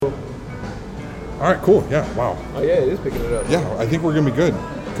All right, cool. Yeah, wow. Oh yeah, it is picking it up. Yeah, I think we're gonna be good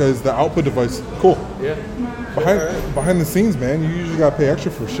because the output device, cool. Yeah. Behind the scenes, man, you usually gotta pay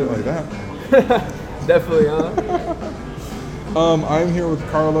extra for shit like that. Definitely, huh? I'm here with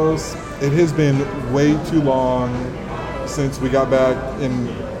Carlos. It has been way too long since we got back and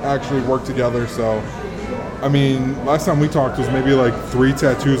actually worked together. So, I mean, last time we talked was maybe like 3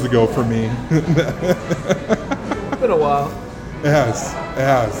 tattoos ago for me. It's been a while. It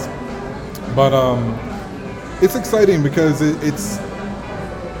has. But it's exciting because it's.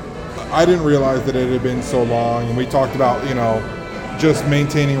 I didn't realize that it had been so long, and we talked about just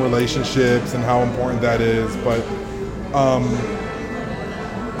maintaining relationships and how important that is. But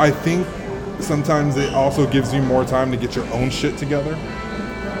I think sometimes it also gives you more time to get your own shit together.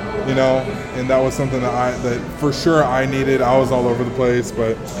 And that was something that for sure I needed. I was all over the place,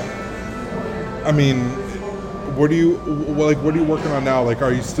 but I mean, what are you working on now? Like,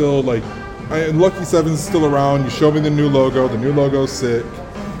 are you still like? Lucky 7's still around. You showed me the new logo. The new logo's sick.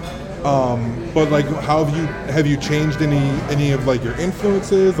 But like, how have you changed any of like your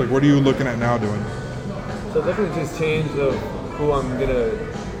influences? Like, what are you looking at now doing? So definitely just changed of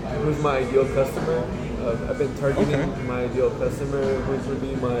who's my ideal customer. I've been targeting my ideal customer, which would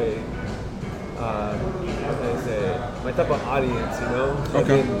be my my type of audience. So I've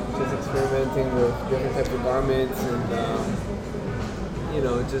been just experimenting with different types of garments and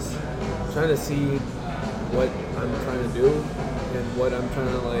just trying to see what I'm trying to do and what I'm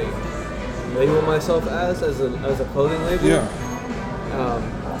trying to like label myself as a clothing label. Yeah.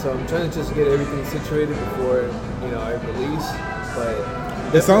 So I'm trying to just get everything situated before I release. But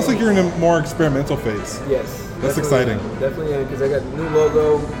it sounds like you're in a more experimental phase. Yes. That's exciting. Definitely, because I got a new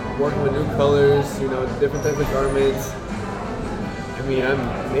logo, working with new colors, different types of garments. I mean,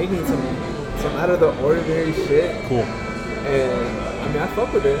 I'm making some out of the ordinary shit. Cool. And I mean, I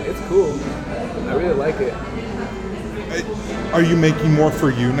fuck with it. It's cool. I really like it. Are you making more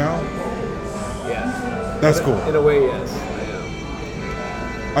for you now? Yeah. That's cool. In a way, yes, I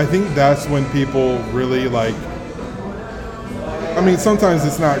am. I think that's when people really like. I mean, sometimes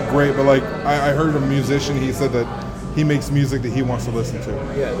it's not great, but like I heard a musician. He said that he makes music that he wants to listen to.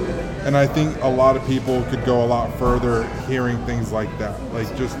 Yeah. And I think a lot of people could go a lot further hearing things like that,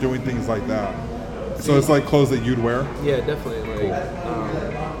 like just doing things like that. So it's like clothes that you'd wear? Yeah, definitely. Like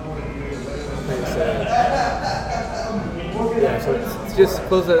I said, yeah, so it's just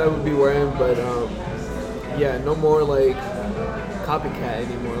clothes that I would be wearing, but no more like copycat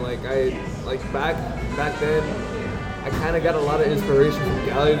anymore. Like back then, I kind of got a lot of inspiration from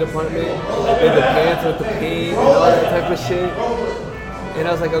gallery department. I did the pants with the paint and all that type of shit. And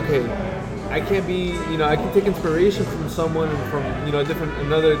I was like, okay, I can't be, I can take inspiration from someone from,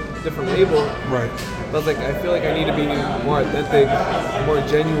 another different label. Right. But I was like, I feel like I need to be more authentic, more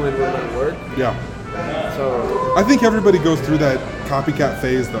genuine with my work. Yeah. So I think everybody goes through that copycat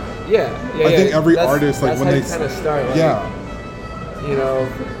phase, though. Yeah. I think every artist, like when they kind of start. Like, yeah.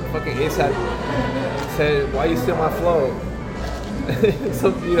 Fucking ASAP said, "Why you steal my flow?"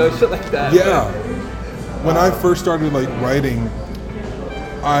 Some, shit like that. Yeah. When I first started like writing,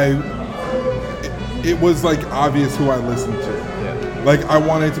 it was like obvious who I listened to. Yeah. Like I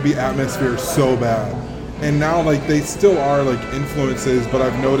wanted to be Atmosphere so bad. And now like they still are like influences, but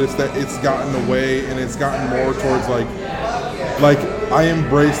I've noticed that it's gotten away and it's gotten more towards like I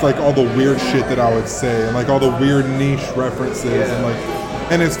embrace like all the weird shit that I would say and like all the weird niche references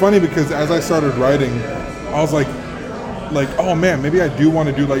and it's funny because as I started writing, I was like, oh man, maybe I do want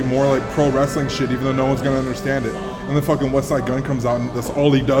to do like more like pro wrestling shit, even though no one's gonna understand it. And then fucking West Side Gun comes out, and that's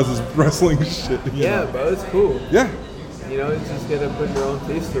all he does is wrestling shit. Yeah, bro, it's cool. Yeah. It's just gotta put your own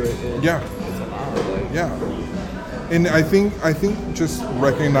taste to it. And yeah. It's a lot. Like. Yeah. And I think just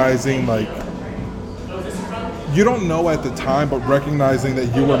recognizing like you don't know at the time, but recognizing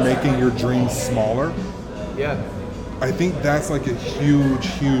that you were making your dreams smaller. Yeah. I think that's like a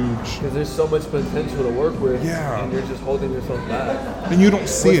huge. Because there's so much potential to work with. Yeah. And you're just holding yourself back. And you don't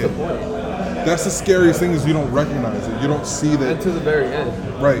see it. What's the point? That's the scariest thing is you don't recognize it. You don't see that. Until the very end.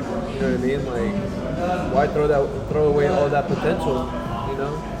 Right. You know what I mean? Like, why throw away all that potential?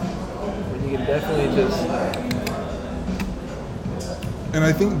 When you can definitely just. And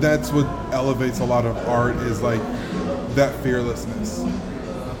I think that's what elevates a lot of art is like that fearlessness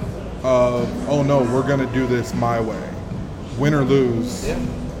of, oh no, we're gonna do this my way. Win or lose,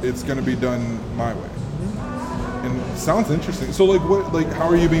 it's gonna be done my way. And it sounds interesting. So how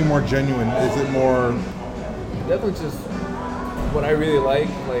are you being more genuine? Is it more definitely just what I really like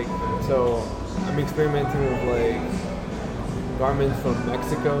so I'm experimenting with like garments from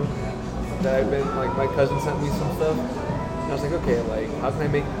Mexico that I've been my cousin sent me some stuff. I was like, okay, like how can I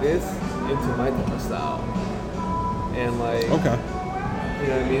make this into my type of style? And like, Okay. you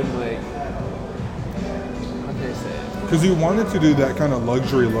know what I mean? Like, how can I say it? Because you wanted to do that kind of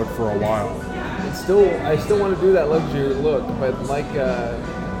luxury look for a while. I still want to do that luxury look, but like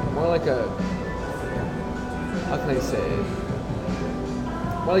more like a, how can I say it?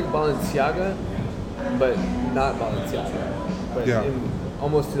 More like Balenciaga, but not Balenciaga, but Yeah.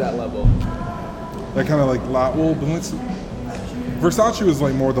 almost to that level. That kind of like loud. Well, Versace was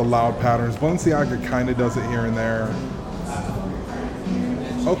like more the loud patterns. Balenciaga kind of does it here and there.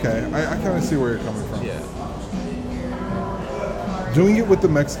 Okay, I kind of see where you're coming from. Yeah. Doing it with the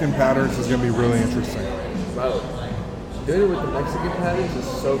Mexican patterns is going to be really interesting. Bro, doing it with the Mexican patterns is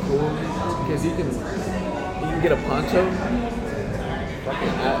so cool because you can get a poncho.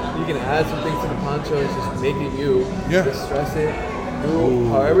 You can add some things to the poncho and just make it you. Yeah. Just stress it. Do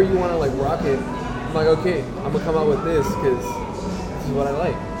however you want to like rock it. I'm like, okay, I'm gonna come out with this because this is what I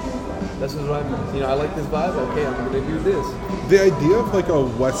like. This is what I like this vibe. Okay, I'm gonna do this. The idea of like a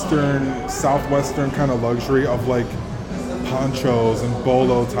Western, Southwestern kind of luxury of like ponchos and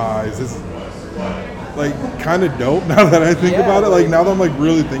bolo ties is like kind of dope now that I think about it. Like now that I'm like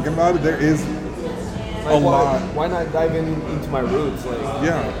really thinking about it, there is a lot. Why not dive into my roots? Like,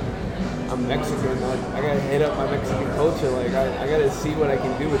 Yeah. I'm Mexican. Like, I gotta hit up my Mexican culture. Like, I gotta see what I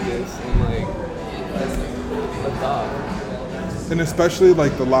can do with this. And like, let's off. And especially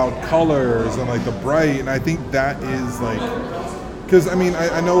like the loud colors and like the bright, and I think that is like, because I mean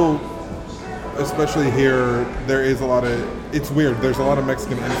I know, especially here there is a lot of, it's weird. There's a lot of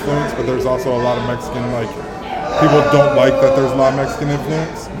Mexican influence, but there's also a lot of Mexican like people don't like that there's a lot of Mexican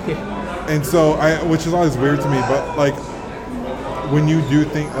influence. And so which is always weird to me, but like when you do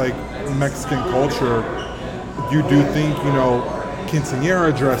think like Mexican culture, you do think, you know,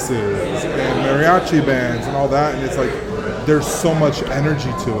 quinceañera dresses and mariachi bands and all that, and it's like there's so much energy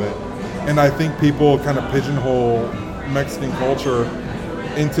to it. And I think people kind of pigeonhole Mexican culture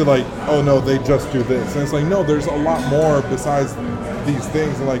into like, oh no, they just do this. And it's like, no, there's a lot more besides these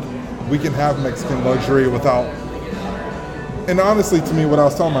things. And like, we can have Mexican luxury without. And honestly, to me, what I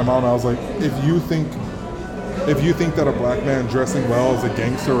was telling my mom, I was like, if you think that a black man dressing well is a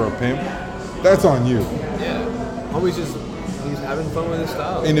gangster or a pimp, that's on you. Yeah. Always just, he's having fun with his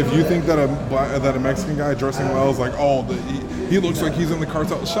style. And if you think that a Mexican guy dressing well is like, oh, he looks like he's in the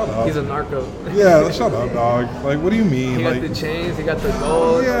cartel, shut up. He's a narco. Yeah, shut up, dog. Like, what do you mean? He like, got the chains, he got the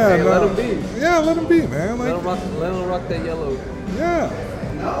gold. yeah, Hey, no, let him be. Yeah, let him be, man. Like, Let him rock that yellow. yeah,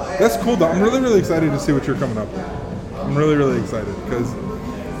 that's cool, though. I'm really, really excited to see what you're coming up with. I'm really, really excited because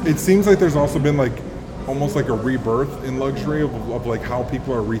it seems like there's also been like almost like a rebirth in luxury of like how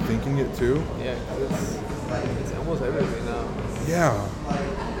people are rethinking it too. Yeah, it's almost everything now.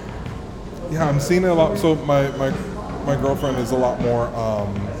 Yeah, I'm seeing it a lot. So my girlfriend is a lot more.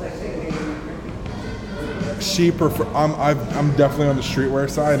 She prefer. I'm definitely on the streetwear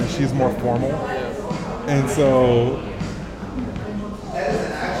side, and she's more formal. Yeah. And so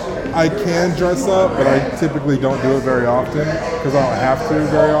I can dress up, but I typically don't do it very often because I don't have to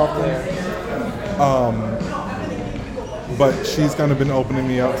very often. But she's kind of been opening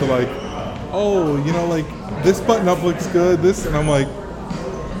me up to like, oh, you know, like this button up looks good. This, and I'm like,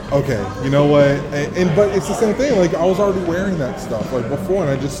 okay, you know what? And but it's the same thing. Like I was already wearing that stuff like before, and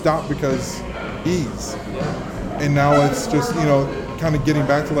I just stopped because ease. And now it's just, you know, kind of getting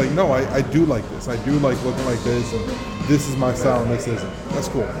back to like, no, I do like this. I do like looking like this, and this is my style, and this isn't. That's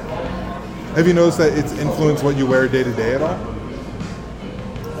cool. Have you noticed that it's influenced what you wear day to day at all?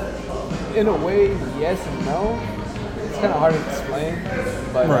 In a way, yes and no. It's kind of hard to explain,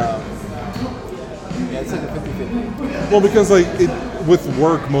 but Right. yeah, it's like a 50-50. Well, because like with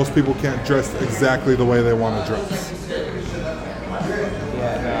work, most people can't dress exactly the way they want to dress.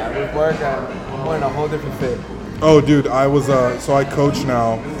 Yeah, with work, I'm wearing a whole different fit. Oh, dude, I was so I coach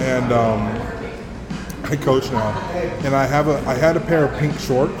now, and I had a pair of pink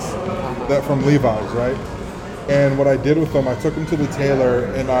shorts that from Levi's, right? And what I did with them, I took them to the tailor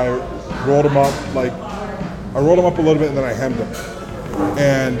and I rolled them up a little bit, and then I hemmed them.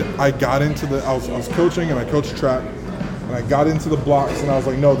 And I got into I was coaching, and I coached track, and I got into the blocks, and I was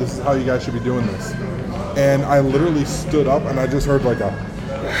like, no, this is how you guys should be doing this. And I literally stood up, and I just heard like a,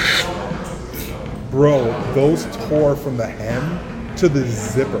 bro, those tore from the hem to the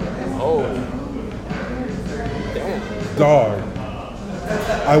zipper. Oh, damn. Dog.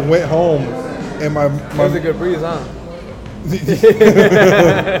 I went home, and my That was a good breeze, huh?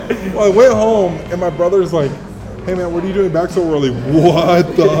 well, I went home, and my brother's like, hey man, what are you doing back so early?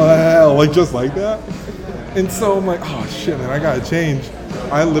 What the hell? Like, just like that? And so I'm like, oh shit, man, I gotta change.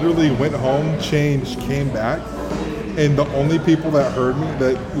 I literally went home, changed, came back, And the only people that heard me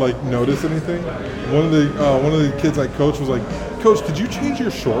that like noticed anything, one of the kids I coached was like, "Coach, could you change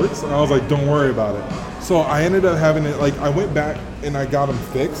your shorts?" And I was like, "Don't worry about it." So I ended up having it like I went back and I got them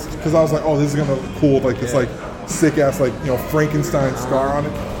fixed because I was like, "Oh, this is gonna look cool." Like this like sick ass like Frankenstein scar on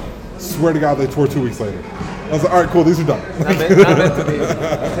it. Swear to God, they tore 2 weeks later. I was like, "All right, cool, these are done." Not meant to be.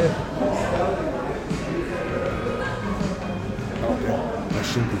 That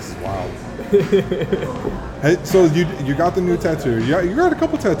shit is wild. Hey, so you got the new tattoo. You got a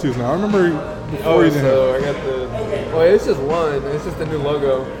couple tattoos now. I remember before you didn't. So I got the. Well, it's just one. It's just the new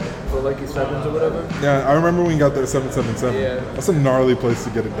logo for Lucky Sevens or whatever. Yeah, I remember when you got the 777. Yeah. That's a gnarly place to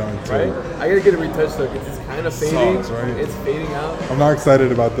get it done too. Right? I gotta get it retouched though, because it's kind of fading. Sucks, right? It's fading out. I'm not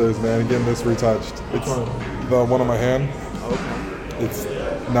excited about this, man. Getting this retouched. It's the one on my hand. Okay. It's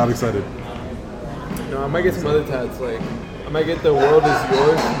not excited. No, I might get some other tats. Like, I might get the "World Is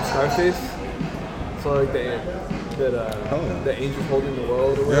Yours" from Scarface. So like the angel's holding the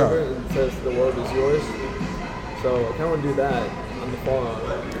world or whatever, and it says the world is yours. So I kind of want to do that on the fall.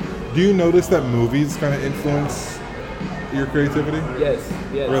 Do you notice that movies kind of influence your creativity? Yes.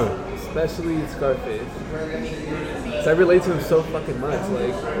 Really? Especially Scarface. So I relate to him so fucking much.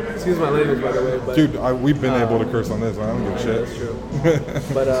 Like, excuse my language, by the way, but dude, we've been able to curse on this. I don't give a shit. That's true.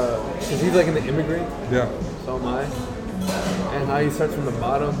 But cause he's like an immigrant. Yeah. So am I. And how he starts from the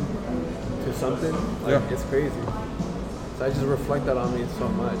bottom to something, like it's crazy. So I just reflect that on me so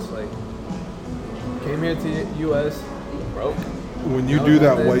much. Like, came here to U.S. broke. When you do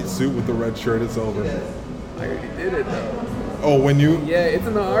that white suit with the red shirt, it's over. I already did it though. Oh, when you? Yeah, it's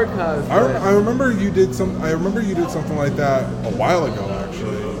in the archives. I remember you did something like that a while ago.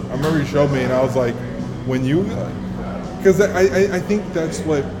 Actually, I remember you showed me, and I was like, when you, because I think that's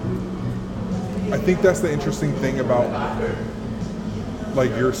what. I think that's the interesting thing about like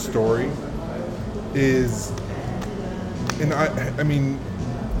your story is, and I mean,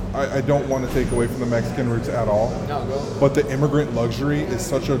 I don't want to take away from the Mexican roots at all. No, go. But the immigrant luxury is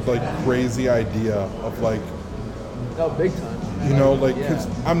such a like crazy idea of like. No, big time. You know, like, because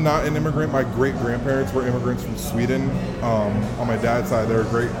I'm not an immigrant. My great grandparents were immigrants from Sweden. On my dad's side,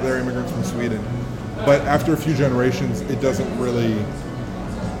 they're immigrants from Sweden. But after a few generations, it doesn't really.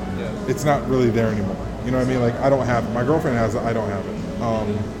 It's not really there anymore. You know what I mean? Like, I don't have it. My girlfriend has it. I don't have it.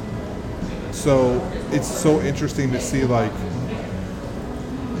 So it's so interesting to see, like,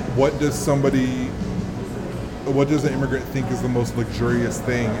 what does an immigrant think is the most luxurious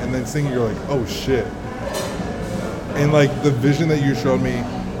thing? And then seeing you're like, oh shit. And like the vision that you showed me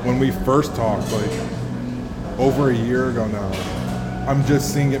when we first talked, like over a year ago now, I'm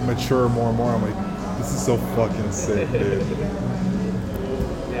just seeing it mature more and more. I'm like, this is so fucking sick, dude.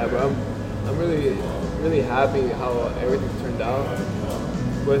 Yeah, bro. I'm really, really happy how everything turned out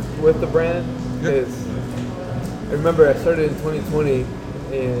with the brand. Because I remember I started in 2020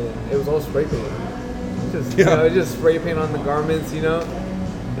 and it was all spray paint. Just spray paint on the garments, you know.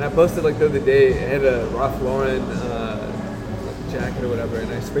 And I posted like the other day, I had a Ralph Lauren jacket or whatever,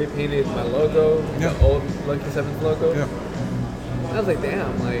 and I spray painted my logo, the old Lucky Sevens logo. Yeah. And I was like,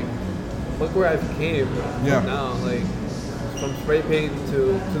 damn, like, look where I've came from now, like, from spray paint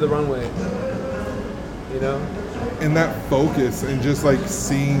to the runway, you know? And that focus and just like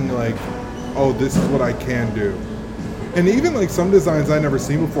seeing like, oh, this is what I can do. And even like some designs I never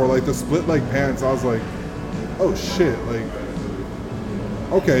seen before, like the split leg pants, I was like, oh shit, like,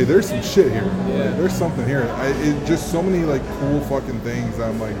 okay, there's some shit here. Yeah. Like, there's something here. It just so many like cool fucking things that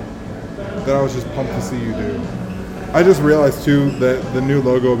I'm like, that I was just pumped to see you do. I just realized too that the new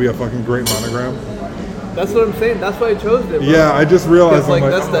logo will be a fucking great monogram. That's what I'm saying. That's why I chose it, bro. Yeah, I just realized. Like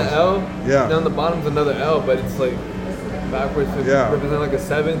that's the L. Yeah. Down the bottom's another L, but it's like backwards to represent like a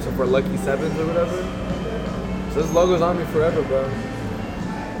 7, so for Lucky Sevens or whatever. So this logo's on me forever, bro.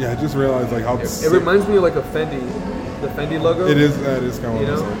 Yeah, I just realized like how it reminds me of like a the Fendi logo. It is. That is kind of. You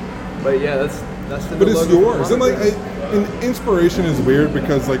know? But yeah, that's the. But it's logo yours, and like, and inspiration is weird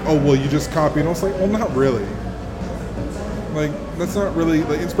because like, oh well, you just copy, and I was like, well, not really. Like that's not really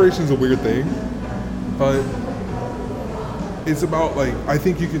like inspiration is a weird thing, but it's about like I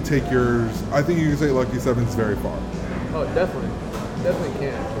think you can take yours. I think you can take Lucky Sevens very far. Oh, definitely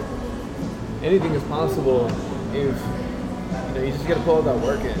can. Anything is possible if you just gotta put all that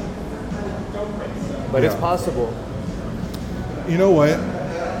work in. But it's possible. You know what?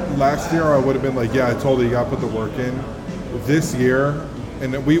 Last year I would have been like, yeah, I told you gotta put the work in. This year,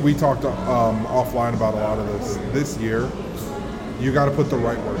 and we talked offline about a lot of this. This year, you gotta put the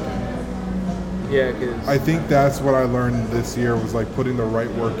right work in. Yeah, because I think that's what I learned this year was like putting the right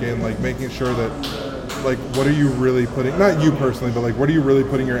work in, like making sure that, like, what are you really putting? Not you personally, but like, what are you really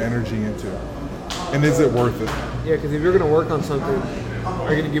putting your energy into? And is it worth it? Yeah, because if you're going to work on something,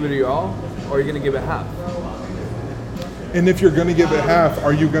 are you going to give it your all, or are you going to give it half? And if you're going to give it half,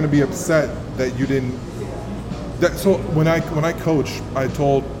 are you going to be upset that you didn't? So when I coach, I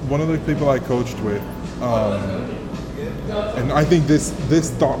told one of the people I coached with, and I think this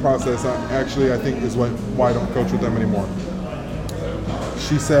thought process actually I think is why I don't coach with them anymore.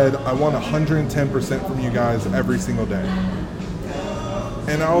 She said, I want 110% from you guys every single day.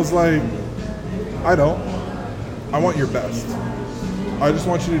 And I was like, I don't. I want your best. I just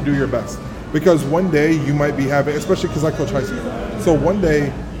want you to do your best. Because one day you might be having, especially because I coach high school, so one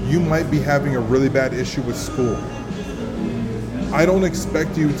day you might be having a really bad issue with school. I don't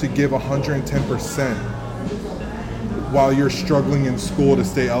expect you to give 110% while you're struggling in school to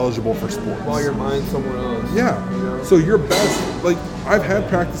stay eligible for sports. While your mind's somewhere else. Yeah. You know? So your best, like, I've had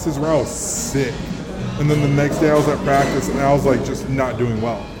practices where I was sick, and then the next day I was at practice and I was like just not doing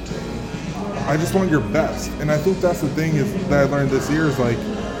well. I just want your best. And I think that's the thing is that I learned this year is like,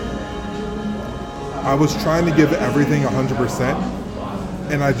 I was trying to give everything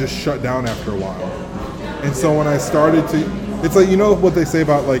 100%, and I just shut down after a while. And so when I started to, it's like, you know what they say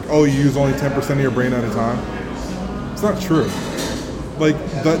about like, oh, you use only 10% of your brain at a time? It's not true. Like,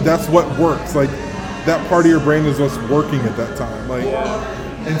 that's what works. Like, that part of your brain is what's working at that time. Like,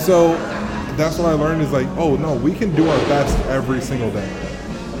 and so that's what I learned is like, oh no, we can do our best every single day.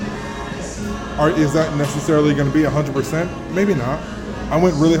 Is that necessarily going to be 100%? Maybe not. I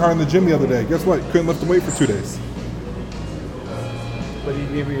went really hard in the gym the other day. Guess what? Couldn't lift the weight for 2 days. But you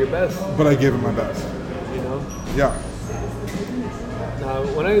gave it your best. But I gave it my best. You know? Yeah. Now,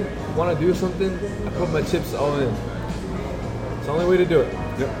 when I want to do something, I put my chips all in. It's the only way to do it.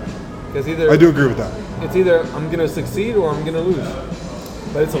 Yep. Because either I do agree with that. It's either I'm gonna succeed or I'm gonna lose.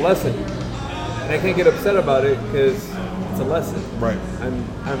 But it's a lesson, and I can't get upset about it because it's a lesson. Right.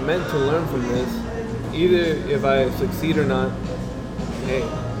 I'm meant to learn from this. Either if I succeed or not, hey,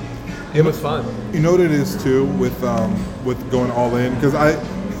 it was fun. You know what it is too with going all in, because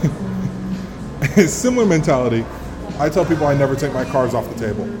it's similar mentality. I tell people I never take my cards off the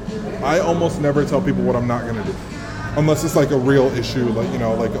table. I almost never tell people what I'm not gonna do, unless it's like a real issue, like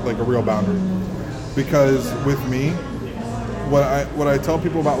like a real boundary. Because with me, what I tell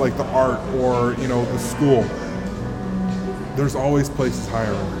people about like the art or the school, there's always places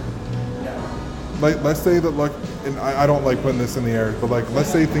hiring. Like, let's say that, like, and I don't like putting this in the air, but like, let's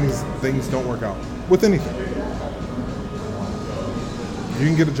say things don't work out with anything. You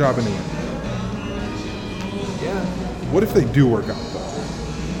can get a job anywhere. Yeah. What if they do work out though?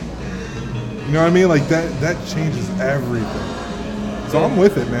 You know what I mean? Like that changes everything. So I'm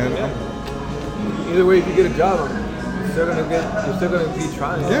with it, man. Yeah. Either way, if you get a job, you're still gonna be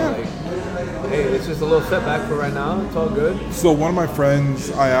trying. Yeah. Like, hey, it's just a little setback for right now. It's all good. So one of my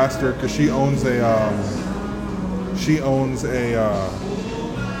friends, I asked her because she owns a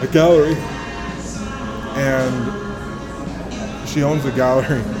gallery,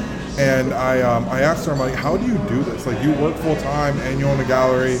 and and I asked her, I'm like, how do you do this? Like, you work full time and you own a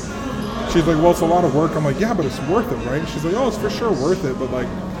gallery. She's like, well, it's a lot of work. I'm like, yeah, but it's worth it, right? She's like, oh, it's for sure worth it, but like,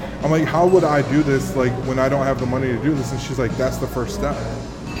 I'm like, how would I do this like when I don't have the money to do this? And she's like, that's the first step.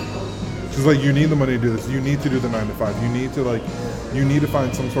 She's like, you need the money to do this. You need to do the 9 to 5. You need to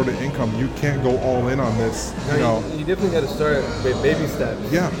find some sort of income. You can't go all in on this. You definitely got to start with baby steps.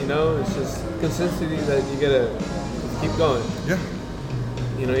 Yeah. It's just consistency that you gotta keep going. Yeah.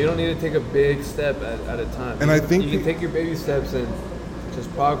 You don't need to take a big step at a time. And I think you can take your baby steps and just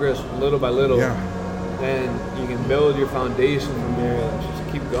progress little by little. Yeah. Then you can build your foundation from there and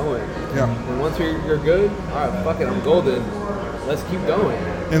just keep going. Yeah. And once you're good, all right, fuck it, I'm golden. Let's keep going.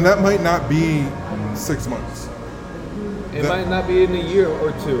 And that might not be 6 months. It might not be in a year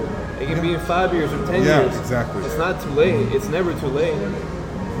or two. It can be in 5 years or 10 years. Yeah, exactly. It's not too late. It's never too late.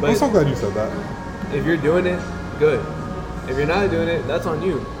 But I'm so glad you said that. if you're doing it, good. If you're not doing it, that's on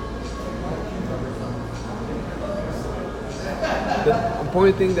you. The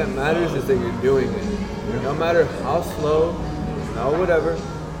important thing that matters is that you're doing it. Yeah. No matter how slow, no whatever,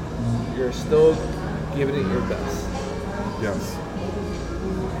 you're still giving it your best. Yes.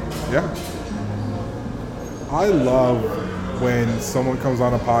 Yeah. I love when someone comes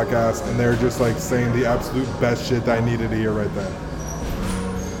on a podcast and they're just like saying the absolute best shit that I needed to hear right then.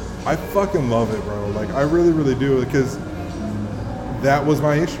 I fucking love it, bro. Like, I really, really do, because that was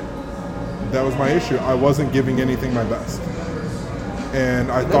my issue. I wasn't giving anything my best.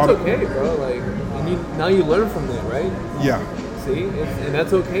 And I thought... That's okay, bro. Like, now you learn from it, right? Yeah. See? And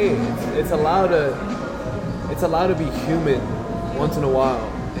that's okay. It's allowed to be human once in a while.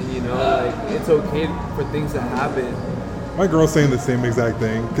 And, like, it's okay for things to happen. My girl's saying the same exact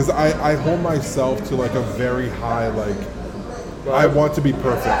thing because I hold myself to like a very high like. Bro, I want to be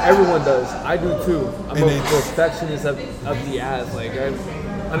perfect. Everyone does. I do too. I'm And a perfectionist of the ass. Like I'm.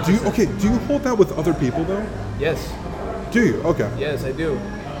 100%. Do you hold that with other people though? Yes. Do you? Okay. Yes, I do.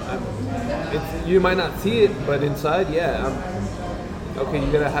 You might not see it, but inside, yeah. Okay,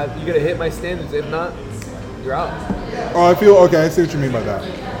 you gotta hit my standards. If not, you're out. Oh, I feel okay. I see what you mean by that.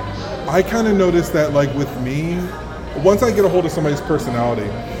 I kind of noticed that, like with me, once I get a hold of somebody's personality,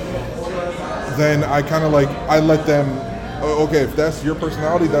 then I kind of like I let them. Okay, if that's your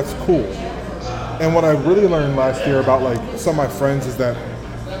personality, that's cool. And what I really learned last year about like some of my friends is that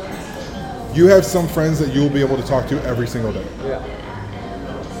you have some friends that you'll be able to talk to every single day. Yeah.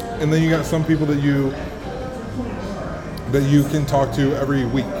 And then you got some people that you can talk to every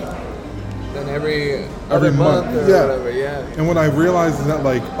week. And every month or whatever, yeah. And what I realized is that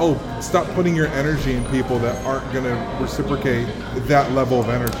like, oh, stop putting your energy in people that aren't gonna reciprocate that level of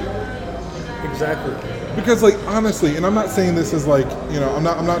energy. Exactly. Because like honestly, and I'm not saying this is like, you know, I'm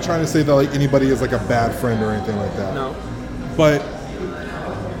not trying to say that like anybody is like a bad friend or anything like that. No. But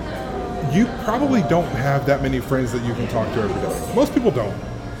you probably don't have that many friends that you can talk to every day. Most people don't.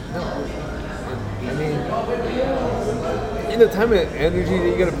 No. I mean, in the time and energy that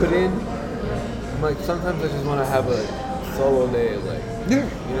you gotta put in, I'm like, sometimes I just want to have a solo day. Like, Yeah.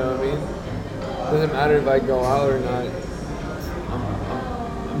 you know what I mean? Doesn't matter if I go out or not.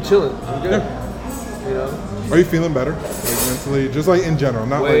 I'm chilling. I'm good. Yeah. You know? Are you feeling better? Like mentally, just like in general,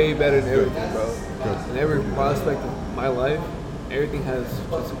 not way like better than everything, bro. Good. In every prospect of my life, everything has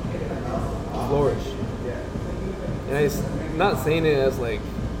just flourished. And I'm not saying it as like,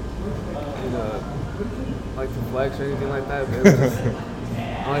 you know, like to flex or anything like that. But it's just,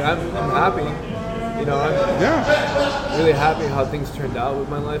 I'm happy. You know, I'm really happy how things turned out with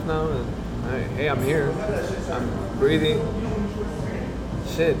my life now. And hey, I'm here. I'm breathing.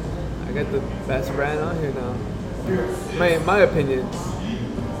 Shit, I got the best brand out here now. In my opinion.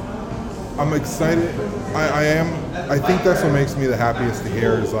 I'm excited. I am. I think that's what makes me the happiest to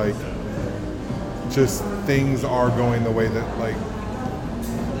hear is like, just things are going the way that like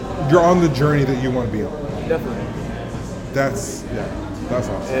you're on the journey that you want to be on. Definitely. That's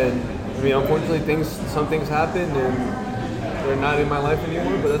awesome. And I mean, unfortunately, some things happen and they're not in my life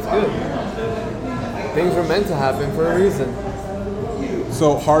anymore, but that's good. Things were meant to happen for a reason.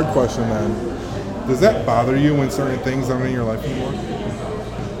 So hard question then. Does that bother you when certain things aren't in your life anymore?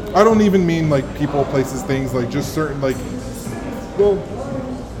 I don't even mean like people, places, things, like just certain like. Well,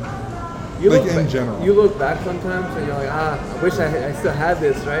 like in general. You look back sometimes and you're like, I wish I still had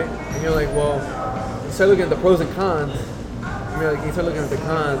this, right? And you're like, well, you start looking at the pros and cons. And you're like, you start looking at the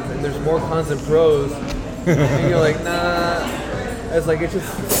cons, and there's more cons than pros. And you're like, nah. It's like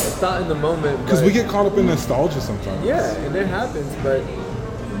it's not in the moment. Because we get caught up in nostalgia sometimes. Yeah, and it happens, but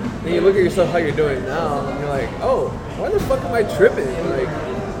then you look at yourself how you're doing now, and you're like, oh, why the fuck am I tripping?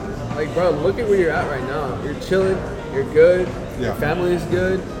 Like, bro, look at where you're at right now. You're chilling. You're good. Yeah. Your family is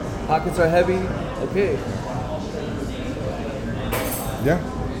good. Pockets are heavy. Okay. Yeah.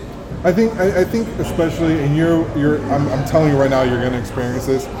 I think especially, and I'm telling you right now, you're gonna experience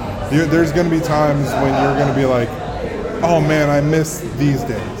this. There's gonna be times when you're gonna be like, oh man, I miss these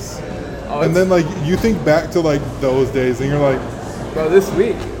days. And then like you think back to like those days, and you're like, bro, this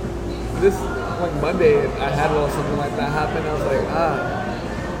week, like Monday, I had a little something like that happen. I was like,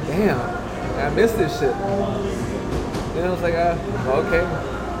 damn, I missed this shit. And I was like, okay.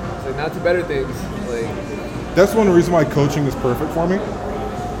 It's like not to better things. Like that's one reason why coaching is perfect for me,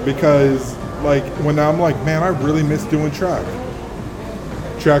 because like when I'm like, man, I really miss doing track.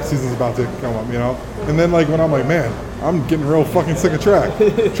 Track season's about to come up, you know. And then like when I'm like, man, I'm getting real fucking sick of track.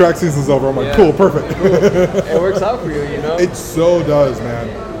 Track season's over. I'm like, cool, perfect. It works out for you, you know. It so does,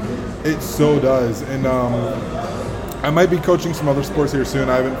 man. It so does. And I might be coaching some other sports here soon.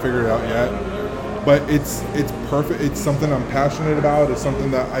 I haven't figured it out yet. But it's perfect. It's something I'm passionate about. It's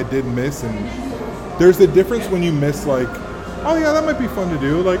something that I did miss. And there's a difference when you miss like, oh yeah, that might be fun to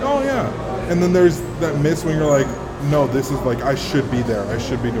do. Like, oh yeah. And then there's that miss when you're like, no, this is like, I should be there. I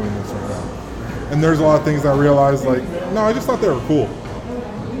should be doing this right now. And there's a lot of things I realized like, no, I just thought they were cool.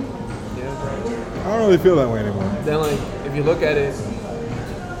 Yeah. I don't really feel that way anymore. Then like, if you look at it,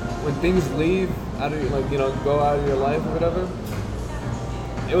 when things leave out of like, you know, go out of your life or whatever,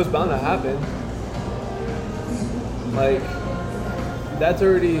 it was bound to happen. Like, that's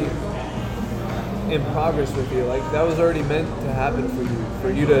already in progress with you. Like, that was already meant to happen for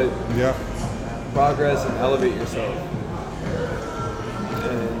you to progress and elevate yourself.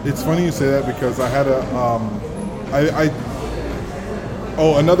 And it's funny you say that because I had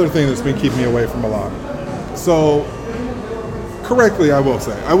another thing that's been keeping me away from a lot. So correctly, I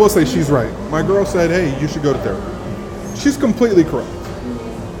will say she's right. My girl said, hey, you should go to therapy. She's completely correct.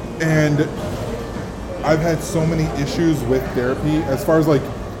 And I've had so many issues with therapy as far as like,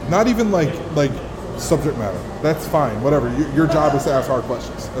 not even like subject matter. That's fine, whatever. Your job is to ask hard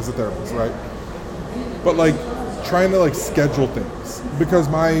questions as a therapist, right? But like trying to like schedule things, because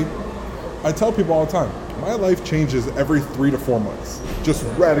I tell people all the time, my life changes every 3 to 4 months. Just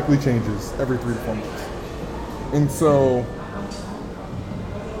radically changes every 3 to 4 months. And so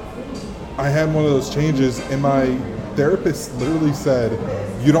I had one of those changes, and my therapist literally said,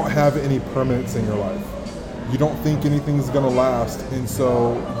 you don't have any permanence in your life. You don't think anything's gonna last, and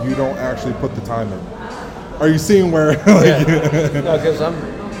so you don't actually put the time in. Are you seeing where? Like, yeah. No, because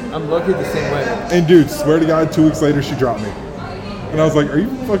I'm lucky the same way. And dude, swear to God, 2 weeks later she dropped me, and I was like, "Are you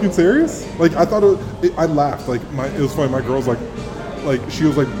fucking serious?" Like I thought I laughed. Like it was funny. My girl's like she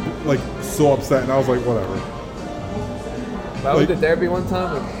was like so upset, and I was like, whatever. I went to therapy one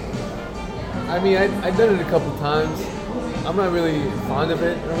time. I mean, I've done it a couple times. I'm not really fond of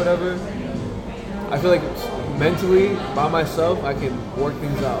it or whatever. I feel like mentally, by myself, I can work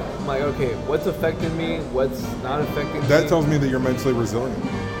things out. I'm like, okay, what's affecting me? What's not affecting me? That tells me that you're mentally resilient.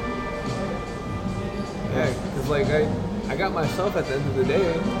 Yeah, because like I got myself at the end of the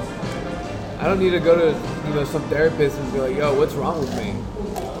day. I don't need to go to some therapist and be like, yo, what's wrong with me?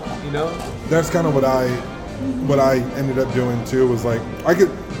 You know? That's kind of what I ended up doing too. Was like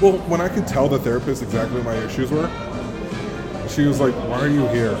when I could tell the therapist exactly what my issues were, she was like, "Why are you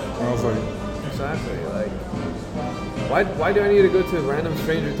here?" And I was like, exactly. Like, why do I need to go to a random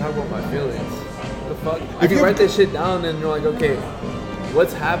stranger and talk about my feelings? What the fuck? I can write this shit down, and you're like, okay,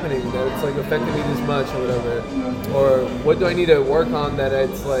 what's happening that it's like affecting me this much or whatever, or what do I need to work on that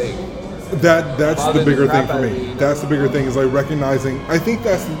it's like. That's the bigger thing for me. You know? That's the bigger thing is like recognizing. I think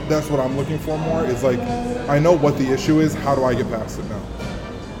that's what I'm looking for more is like, I know what the issue is. How do I get past it now?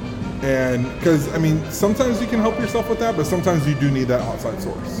 And because I mean, sometimes you can help yourself with that, but sometimes you do need that outside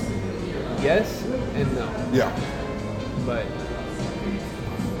source. Yes and no. Yeah. But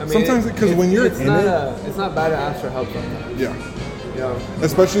I mean, sometimes because when you're in it, it's not bad to ask for help sometimes. Yeah. You know?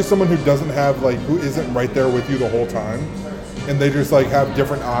 Especially someone who doesn't have who isn't right there with you the whole time. And they just like have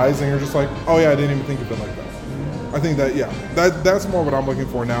different eyes, and you're just like, oh yeah, I didn't even think of it like that. I think that's more what I'm looking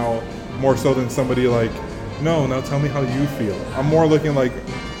for now, more so than somebody like, no, now tell me how you feel. I'm more looking like,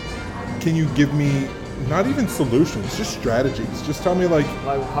 can you give me not even solutions, just strategies? Just tell me like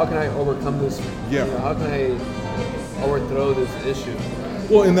how can I overcome this? Yeah. You know, how can I overthrow this issue?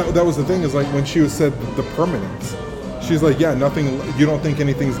 Well, and that was the thing is like when she was said the permanence, she's like, yeah, nothing. You don't think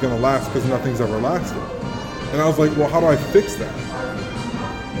anything's gonna last because nothing's ever lasted. And I was like, well, how do I fix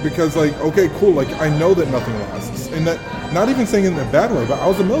that? Because like, okay, cool, like I know that nothing lasts. And that, not even saying it in a bad way, but I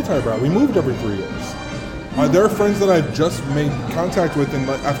was a military brat. We moved every 3 years. There are friends that I've just made contact with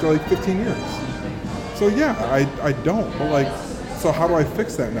after like 15 years. So yeah, I don't. But like, so how do I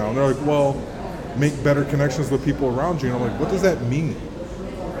fix that now? And they're like, well, make better connections with people around you. And I'm like, what does that mean?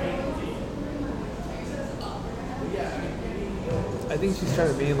 I think she's trying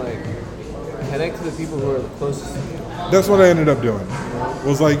to be like, connect to the people who are the closest to you. That's what I ended up doing.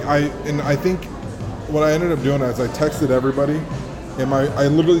 Was like I think what I ended up doing is I texted everybody, and I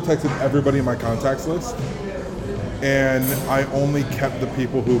literally texted everybody in my contacts list, and I only kept the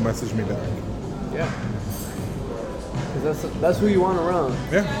people who messaged me back. Yeah. Because that's who you want around.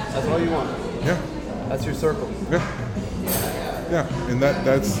 Yeah. That's all you want. Yeah. That's your circle. Yeah. Yeah. And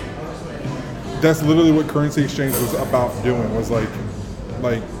that's literally what currency exchange was about doing. Was like.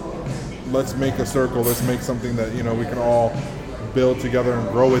 Let's make a circle. Let's make something that we can all build together and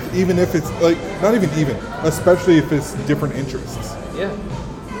grow with, even if it's like not even, especially if it's different interests. Yeah.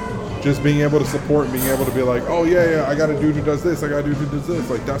 Just being able to support, and being able to be like, oh yeah, I got a dude who does this. I got a dude who does this.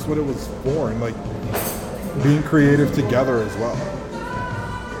 Like that's what it was for, and like being creative together as well.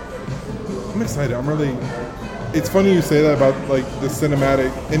 I'm excited. I'm really. It's funny you say that about like the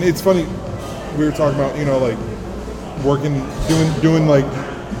cinematic, and it's funny we were talking about like working, doing like.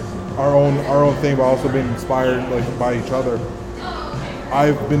 Our own thing, but also being inspired like by each other.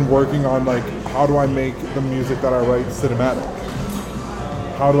 I've been working on like how do I make the music that I write cinematic?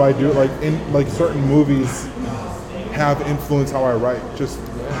 How do I do it? Like in like certain movies have influenced how I write. Just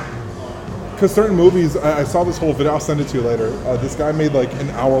because certain movies, I saw this whole video. I'll send it to you later. This guy made like an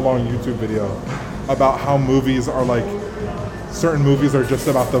hour-long YouTube video about how movies are like certain movies are just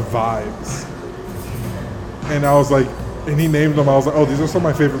about the vibes, and I was like. And he named them. I was like, oh, these are some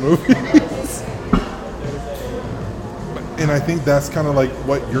of my favorite movies. And I think that's kind of like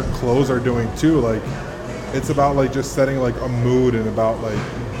what your clothes are doing too. Like, it's about like just setting like a mood and about like.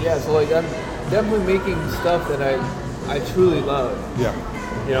 Yeah, so like I'm definitely making stuff that I truly love. Yeah.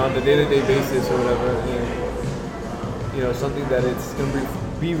 You know, on the day-to-day basis or whatever, and you know, something that it's gonna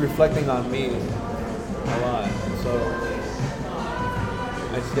be reflecting on me a lot. So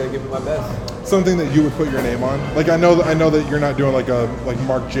I just gotta give it my best. Something that you would put your name on. Like I know that you're not doing like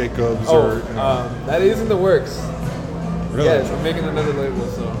Marc Jacobs or. You know. That is in the works. Really? Yes, I'm making another label,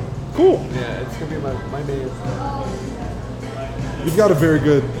 so. Cool. Yeah, it's gonna be my name. You've got a very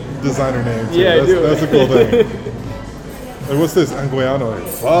good designer name too. Yeah, I do. That's a cool thing. Like, what's this? Anguiano.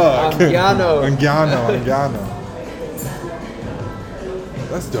 Fuck. Anguiano. Anguiano.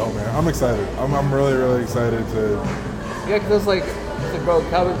 That's dope, man. I'm excited. I'm really, really excited to. Yeah, because like, bro,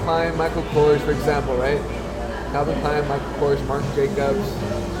 Calvin Klein, Michael Kors, for example, right? Calvin Klein, Michael Kors, Marc Jacobs.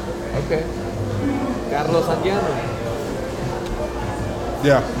 Okay. Carlos Anguiano.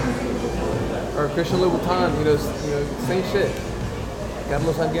 Yeah. Or Christian Louboutin, you know, same shit.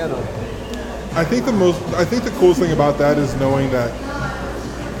 Carlos Anguiano. I think the coolest thing about that is knowing that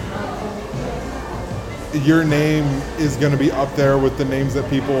your name is going to be up there with the names that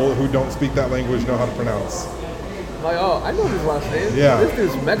people who don't speak that language know how to pronounce. Like, oh, I know his last name. Yeah. This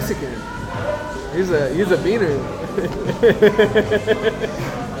dude's Mexican. He's a beaner.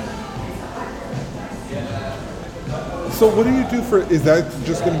 So what do you do is that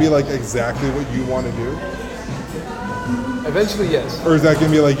just going to be like exactly what you want to do? Eventually, yes. Or is that going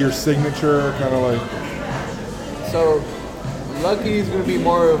to be like your signature, kind of like? So, Lucky is going to be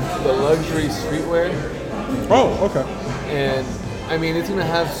more of the luxury streetwear. Oh, okay. And, I mean, it's going to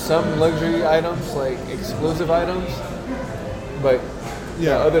have some luxury items, like exclusive items. But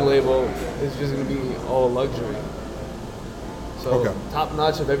yeah, the other label is just going to be all luxury. So, top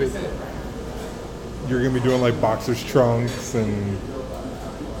notch of everything. You're going to be doing like boxers trunks and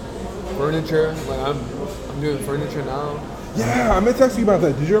furniture. Like I'm doing furniture now. Yeah, I meant to ask you about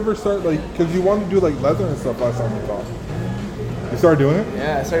that. Did you ever start like, because you wanted to do like leather and stuff last time we talked. You started doing it?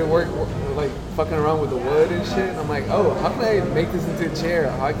 Yeah, I started like fucking around with the wood and shit. And I'm like, oh, how can I make this into a chair?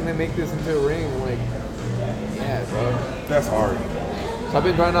 How can I make this into a ring? I'm like, yeah, bro. That's hard. So I've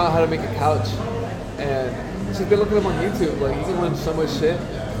been trying out how to make a couch, and just been looking up on YouTube. Like you can learn so much shit.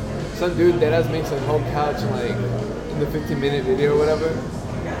 Some dude deadass makes a whole couch like in the 15-minute video or whatever.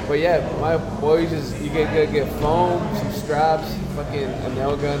 But yeah, my boy, you get foam, some straps, fucking a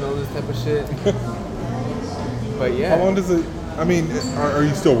nail gun, all this type of shit. But yeah. How long does it? I mean, are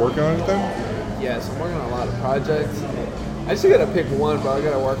you still working on anything? Yes, I'm working on a lot of projects. I just gotta pick one, bro. I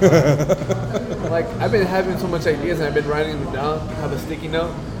gotta work on it. Like I've been having so much ideas, and I've been writing them down. I have a sticky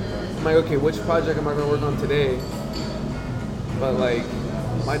note. I'm like, okay, which project am I gonna work on today? But like,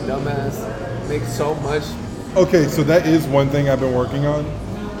 my dumbass makes so much. Okay, so that is one thing I've been working on.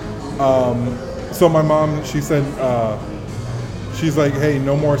 So my mom, she said, she's like, hey,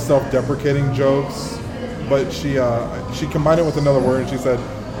 no more self-deprecating jokes. But she combined it with another word, and she said,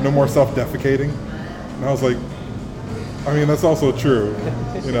 no more self-defecating. And I was like, I mean, that's also true,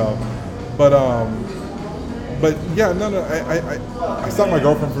 you know. But yeah, no, I stopped my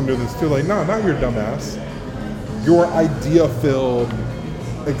girlfriend from doing this too. Like, no, not your dumbass. You're idea-filled,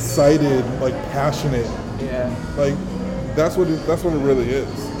 excited, like passionate. Yeah. Like, that's what it really is.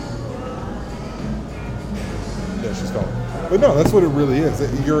 Yeah, she's calling. But no, that's what it really is.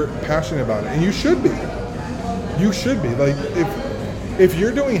 You're passionate about it, and you should be. You should be. Like, if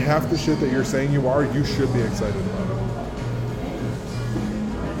you're doing half the shit that you're saying you are, you should be excited about it.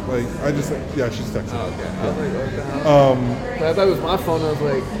 Like, I just think, yeah, she's texting. Oh, okay. I was like, what the hell? But I thought it was my phone. I was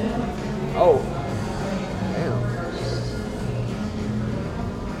like, oh, damn.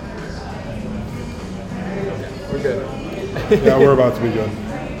 We're good. Yeah, we're about to be good.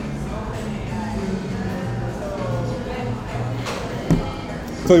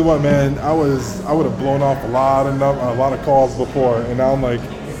 Tell you what, man, I would have blown off a lot of calls before, and now I'm like,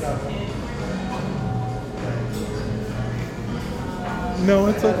 no,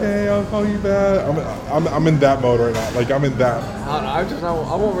 it's okay. I'll call you back. I'm in that mode right now. Like I'm in that. I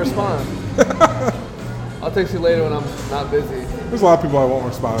won't respond. I'll text you later when I'm not busy. There's a lot of people I won't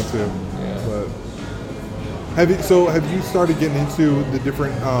respond to. Yeah. But have you started getting into the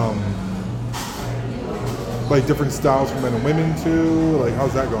different like different styles for men and women too? Like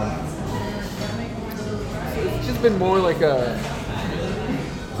how's that going? It's just been more like a.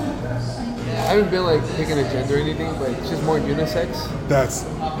 I haven't been like picking a gender or anything, but it's just more unisex. I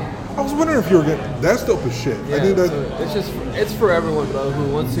was wondering if you were getting. That's dope as shit. Yeah, I think that. So it's for everyone, bro, who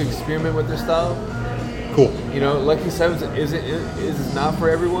wants to experiment with their style. Cool. You know, Lucky Sevens is not for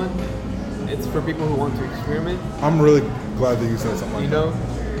everyone. It's for people who want to experiment. I'm really glad that you said something like that. You know,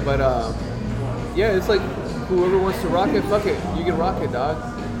 but yeah, it's like whoever wants to rock it, fuck it. You can rock it, dog.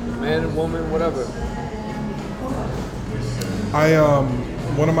 Man, woman, whatever.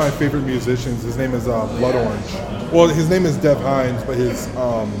 One of my favorite musicians, his name is Blood Orange. Well, his name is Dev Hines, but his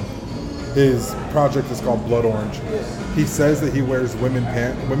project is called Blood Orange. He says that he wears women's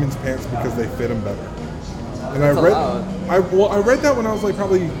pants because they fit him better. And I read that when I was like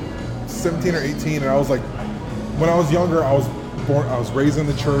probably 17 or 18, and I was like, when I was younger, I was raised in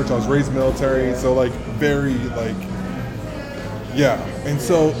the church, I was raised military, so like very like, yeah. And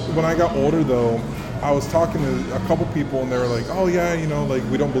so when I got older though, I was talking to a couple people and they were like, oh yeah, you know, like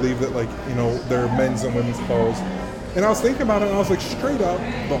we don't believe that like, you know, there are men's and women's clothes. And I was thinking about it and I was like, straight up,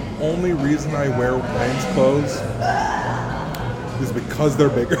 the only reason I wear men's clothes is because they're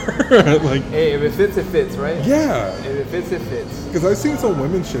bigger. Like, hey, if it fits, it fits, right? Yeah. If it fits, it fits. Because I've seen some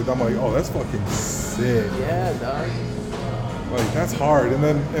women's shit, I'm like, oh, that's fucking sick. Yeah, dog. Like, that's hard. And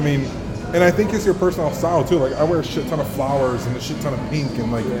then, I mean, and I think it's your personal style too. Like, I wear a shit ton of flowers and a shit ton of pink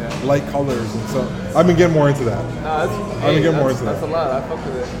and like light colors. And so I've been getting more into that. No, that's a lot. I fuck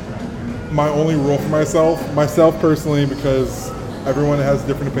with it. My only rule for myself personally, because everyone has a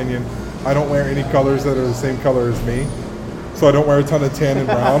different opinion, I don't wear any colors that are the same color as me. So I don't wear a ton of tan and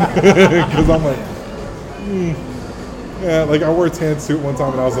brown because I'm like, yeah, like I wore a tan suit one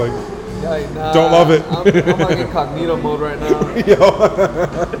time and I was like, nah, don't love it. I'm like incognito mode right now. Yo,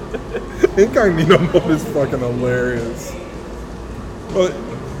 incognito mode is fucking hilarious. But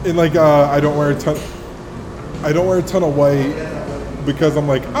in like, I don't wear a ton of white because I'm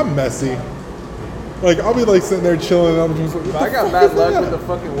like, I'm messy. Like I'll be like sitting there chilling and I'm just like, I got bad luck with the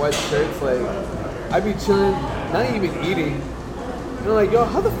fucking white shirts. Like I be chilling, not even eating. And I'm like, yo,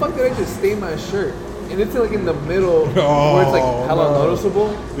 how the fuck did I just stain my shirt? And it's like in the middle where it's like hella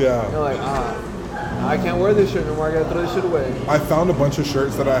noticeable. Yeah. And you're like, I can't wear this shirt no more. I gotta throw this shit away. I found a bunch of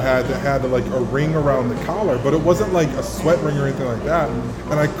shirts that I had that had like a ring around the collar, but it wasn't like a sweat ring or anything like that.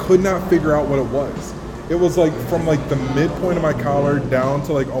 And I could not figure out what it was. It was like from like the midpoint of my collar down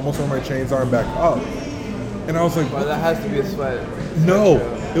to like almost where my chains are and back up. And I was like, well, that has to be a sweat. No,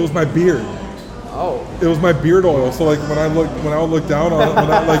 it was my beard. Oh. It was my beard oil. So like when I would look down on it,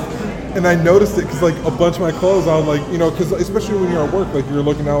 and I noticed it because like a bunch of my clothes, I was like, you know, because especially when you're at work, like you're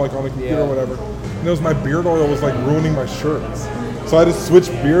looking down like on the computer or whatever. And it was my beard oil was like ruining my shirts. So I just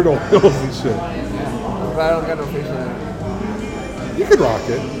switched beard oils and shit. Yeah. But I don't got no facial hair. You could rock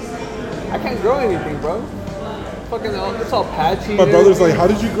it. I can't grow anything, bro. Fucking, it's all patchy. My brother's like, how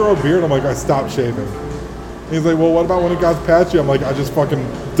did you grow a beard? I'm like, I stopped shaving. He's like, well, what about when it got patchy? I'm like, I just fucking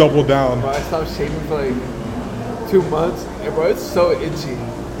doubled down. Bro, I stopped shaving for like 2 months, and bro, it's so itchy.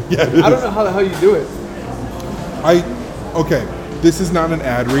 Yeah, I don't know how the hell you do it. Okay, this is not an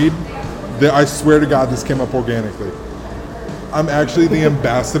ad read. I swear to God, this came up organically. I'm actually the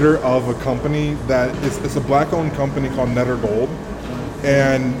ambassador of a company that it's a black-owned company called Netter Gold,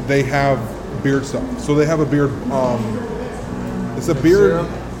 and they have beard stuff. So they have a beard. It's a beard.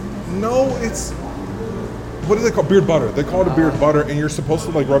 Serum? No, it's. What do they call beard butter? They call it a beard butter, and you're supposed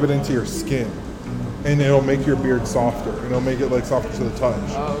to like rub it into your skin, and it'll make your beard softer. And it'll make it like softer to the touch.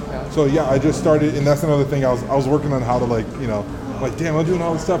 Oh, okay. So yeah, I just started, and that's another thing I was working on how to like, you know, like damn, I'm doing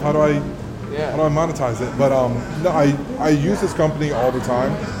all this stuff. How do I monetize it? But no, I use this company all the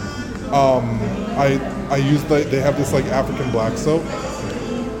time. I use they have this like African black soap,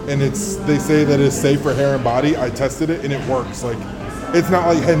 and they say that it's safe for hair and body. I tested it and it works. Like it's not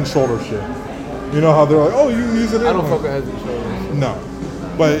like Head and Shoulder shit. You know how they're like, oh, you can use it. I don't fuck with Head and Shoulders. No,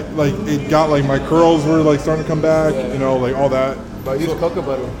 but like it got like my curls were like starting to come back. You know, like all that. But I use cocoa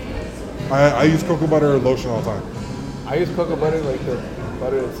butter. I use cocoa butter lotion all the time. I use cocoa butter like the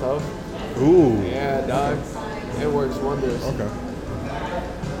butter itself. Ooh. Yeah, dog. It works wonders.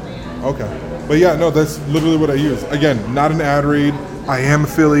 Okay. But yeah, no, that's literally what I use. Again, not an ad read. I am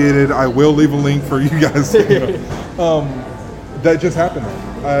affiliated. I will leave a link for you guys. You know. That just happened.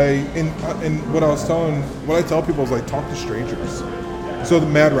 What I tell people is like talk to strangers. So the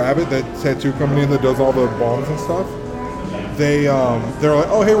Mad Rabbit, that tattoo company that does all the balms and stuff, they're like,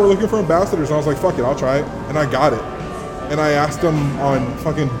 oh hey, we're looking for ambassadors. And I was like, fuck it, I'll try it. And I got it. And I asked them on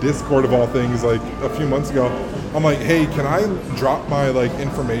fucking Discord of all things like a few months ago. I'm like, hey, can I drop my like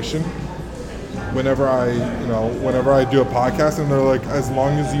information whenever I do a podcast? And they're like, as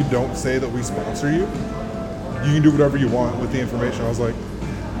long as you don't say that we sponsor you, you can do whatever you want with the information. I was like,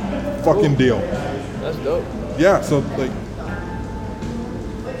 fucking deal. That's dope. Yeah, so like,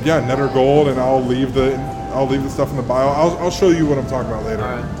 yeah, Netter Gold, and I'll leave the stuff in the bio. I'll show you what I'm talking about later.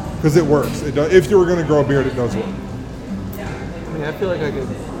 Because it works. It does. If you were gonna grow a beard, it does work. I mean, I feel like I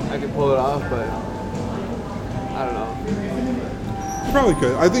could pull it off, but I don't know. You probably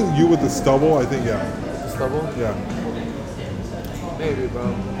could. I think you with the stubble. I think yeah. Stubble? Yeah. Maybe,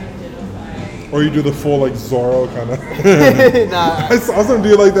 bro. Or you do the full like Zorro kind of. Nah. I saw some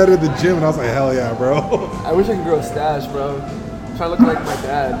dude like that at the gym, and I was like, hell yeah, bro. I wish I could grow a stash, bro. I'm trying to look like my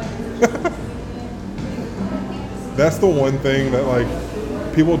dad. That's the one thing that like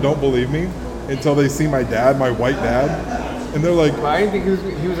people don't believe me until they see my dad, my white dad, and they're like, But I didn't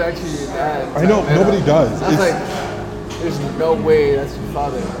think he was actually your dad. I know, nobody does. I was like, there's no way that's your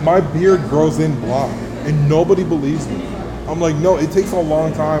father. My beard grows in blonde, and nobody believes me. I'm like, no, it takes a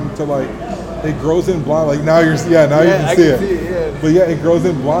long time to like, it grows in blonde. Like now you can see it. Yeah. But yeah, it grows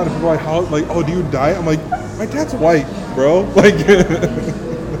in blonde. And people are like, how? Like, oh, do you dye it? I'm like, my dad's white, bro. Like,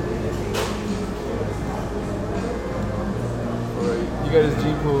 You got his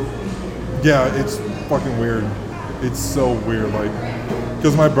gene pool. yeah, it's fucking weird. It's so weird. Like,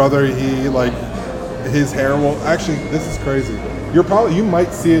 because my brother, he like, his hair will actually. This is crazy. You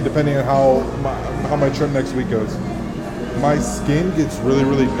might see it depending on how my trip next week goes. My skin gets really,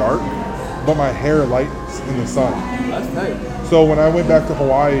 really dark, but my hair lights in the sun. That's tight. So when I went back to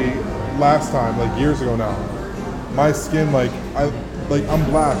Hawaii last time, like years ago now, my skin I'm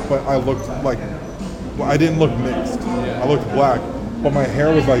black, but I looked like I didn't look mixed. Yeah. I looked black, but my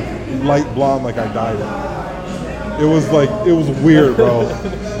hair was like light blonde, like I dyed it. It was weird, bro.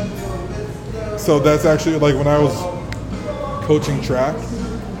 So that's actually like when I was coaching track,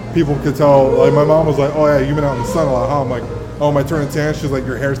 people could tell. Like my mom was like, "Oh yeah, you've been out in the sun a lot, huh?" I'm like, "Oh, am I turning tan?" She's like,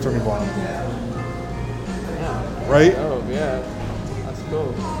 "Your hair's turning blonde." Yeah. Right? Oh yeah. That's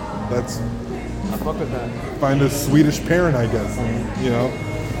cool. That's I fuck with that. find a Swedish parent, I guess. And, you know.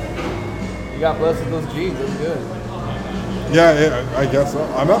 You got blessed with those genes. That's good. Yeah, I guess so.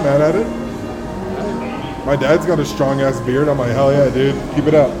 I'm not mad at it. My dad's got a strong ass beard. I'm like, hell yeah, dude, keep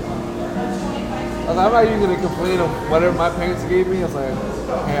it up. I'm not even gonna complain of whatever my parents gave me. I was like,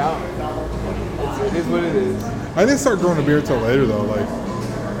 hey, it is what it is. I didn't start growing a beard till later though. Like,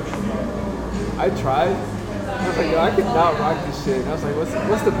 I tried. I was like, yo, I could not rock this shit. I was like,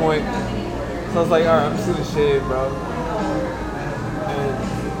 what's the point? So I was like, all right, I'm just gonna shave, bro.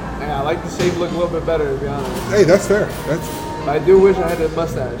 And I like the shave look a little bit better, to be honest. hey, that's fair. That's But I do wish I had a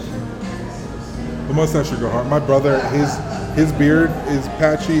mustache. the mustache should go hard. My brother, his beard is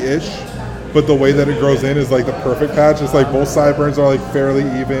patchy-ish, but the way that it grows in is like the perfect patch. It's like both sideburns are like fairly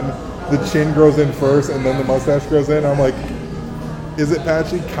even. The chin grows in first, and then the mustache grows in. I'm like, is it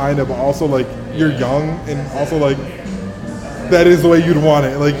patchy? Kind of. But also like you're young, and also like that is the way you'd want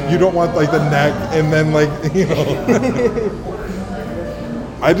it. Like you don't want like the neck, and then like you know.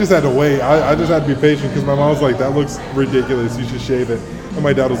 I just had to wait. I just had to be patient because my mom was like, "That looks ridiculous. You should shave it." And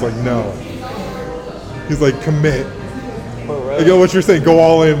my dad was like, "No." He's like, "Commit." Oh, right. Like, yo, what you're saying? Go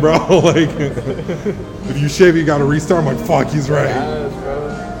all in, bro. Like, if you shave, you got to restart. I'm like, "Fuck, he's right." Yes, bro.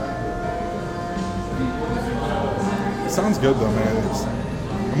 It sounds good though, man.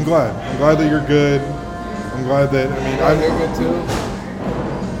 I'm glad. I'm glad that you're good. I'm glad that You're good too.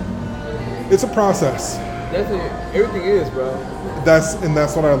 It's a process. Definitely, everything is, bro. That's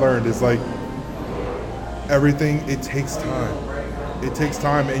what I learned is like everything. It takes time. It takes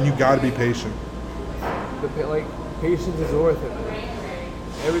time, and you got to be patient. Patience is worth it.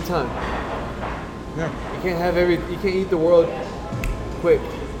 Every time. Yeah. You can't eat the world quick.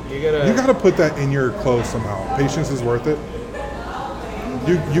 You gotta put that in your clothes somehow. Patience is worth it.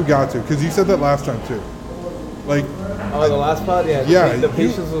 You got to, because you said that last time too. Like. Oh, the last part, yeah. Yeah. The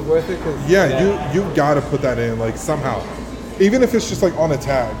patience was worth it, you got to put that in, like somehow, even if it's just like on a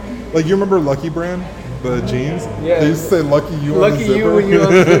tag. Like you remember Lucky Brand, the jeans? Yeah. They used to say "Lucky You" on the Lucky zipper. you when you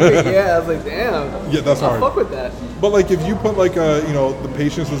unzip it. Yeah, I was like, damn. Yeah, that's hard. I fuck with that. But like if you put like the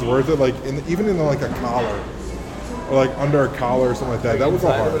patience is worth it, like even in like a collar, or like under a collar or something like that. That was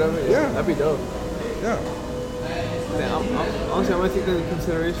inside hard. or whatever. Yeah, that'd be dope. Yeah. Damn, honestly, I might take that into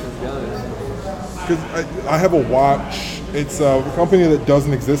consideration, to be honest. Because I have a watch. It's a company that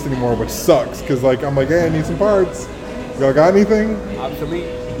doesn't exist anymore, which sucks. Because like I'm like, hey, I need some parts. Y'all got anything? Obsolete.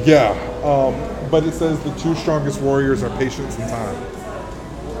 Yeah. But it says the two strongest warriors are patience and time.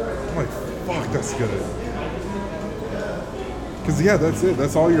 I'm like, fuck, that's good. Because yeah, that's it.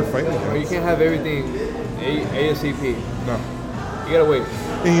 That's all you're fighting against. But you can't have everything ASAP. No. You gotta wait.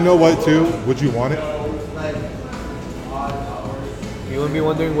 And you know what too? Would you want it? You wouldn't be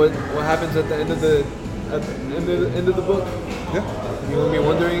wondering what happens at the end of the end of the book. Yeah. You wouldn't be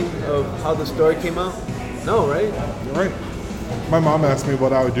wondering of how the story came out. No, right? You're right. My mom asked me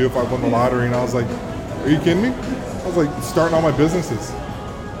what I would do if I won the lottery, and I was like, are you kidding me? I was like, starting all my businesses.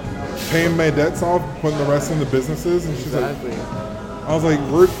 Paying my debts off, putting the rest into businesses, and she's Exactly. like, I was like,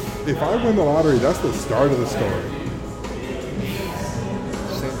 if I win the lottery, that's the start of the story.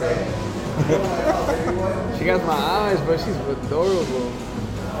 Same thing. She got my eyes, but she's adorable.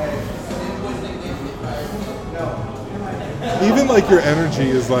 Even like your energy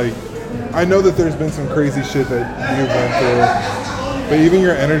is like, I know that there's been some crazy shit that you've went through, but even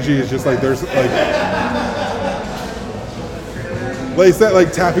your energy is just like there's like it's that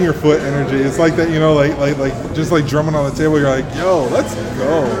like tapping your foot energy. It's like that, you know, like just like drumming on the table. You're like, yo, let's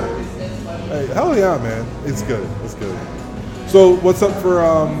go. Like, hell yeah, man. It's good. It's good. So what's up for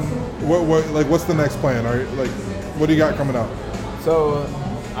what's the next plan? Are you, like, what do you got coming up? So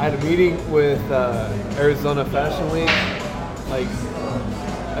I had a meeting with Arizona Fashion Week, like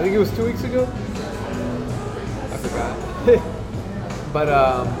I think it was 2 weeks ago. I forgot. But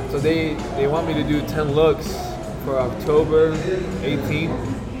so they want me to do 10 looks for October 18th,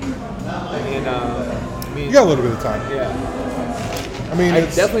 and I mean, You got a little bit of time. yeah. I mean, I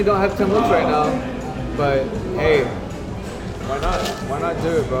definitely don't have 10 looks right now, but hey, why not? Why not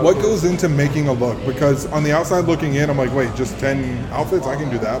do it, bro? what goes into making a look? Because on the outside looking in, I'm like, wait, just 10 outfits? I can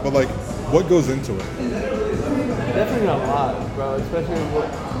do that. But like, what goes into it? Definitely a lot, bro. Especially with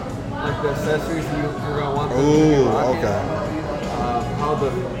like the accessories you're gonna want. Them to be Oh, rocking. okay.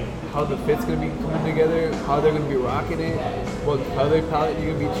 How the fit's gonna be coming together, how they're gonna be rocking it, what color palette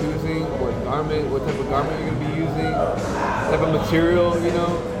you're gonna be choosing, what type of garment you're gonna be using, type of material, you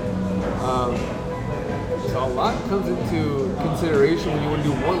know. So a lot comes into consideration when you want to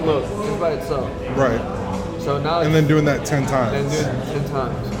do one look just by itself. Right. So now And then doing that 10 times. and doing it 10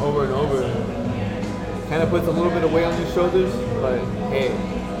 times over and over, kind of puts a little bit of weight on your shoulders, but hey.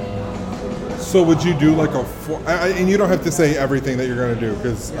 So would you do like a and you don't have to say everything that you're going to do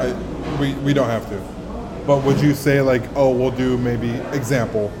because we don't have to. But would you say like, oh, we'll do maybe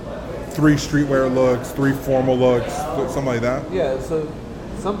example, 3 streetwear looks, 3 formal looks, something like that? Yeah, so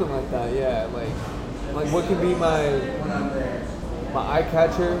something like that. Yeah, like what can be my eye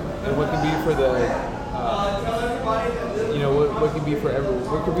catcher, and what can be for the you know what can be for everyone,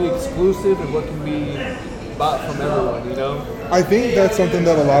 what can be exclusive, and what can be bought from everyone. You know. I think that's something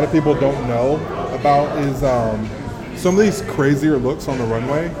that a lot of people don't know about is some of these crazier looks on the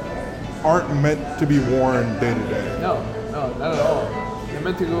runway aren't meant to be worn day to day. No, not at all. You're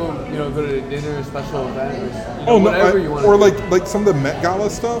meant to go to a dinner, a special event, or whatever you want. Or like some of the Met Gala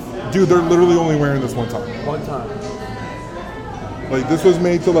stuff, dude. They're literally only wearing this one time. One time. Like this was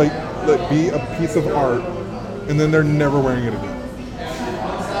made to like be a piece of art, and then they're never wearing it again.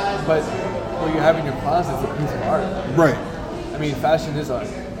 But what you have in your closet is a piece of art. Right. I mean, fashion is art.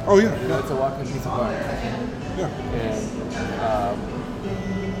 Oh yeah. It's a walking piece of art. Yeah. And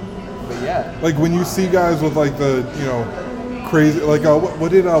but yeah. Like when you see guys with like the crazy like what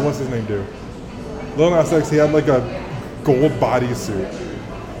did what's his name do? Lil Nas X, he had like a gold bodysuit.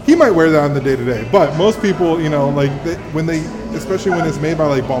 He might wear that on the day to day, but most people, especially when it's made by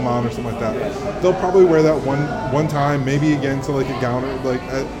like Balmain or something like that, they'll probably wear that one time, maybe again to like a gown or like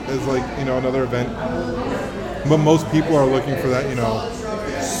as like another event. But most people are looking for that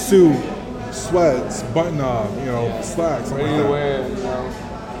suit, sweats, button up, slacks, something Ready like to that. wear,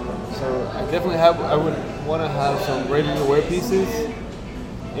 So I would want to have some ready to wear pieces,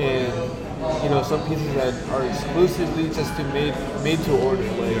 and some pieces that are exclusively just made to order.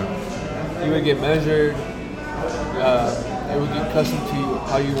 Like you would get measured, it would get custom to you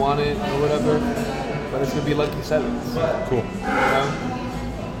how you want it or whatever. But it's gonna be lucky sevens. Cool.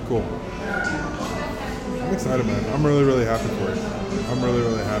 Cool. I'm excited, man. I'm really, really happy for you. I'm really,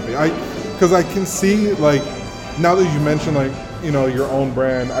 really happy. Because I can see, like, now that you mentioned, like, your own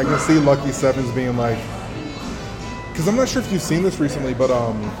brand, I can see Lucky Sevens being like, because I'm not sure if you've seen this recently, but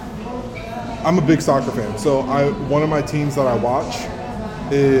I'm a big soccer fan. So one of my teams that I watch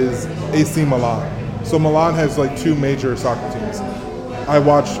is AC Milan. So Milan has like 2 major soccer teams. I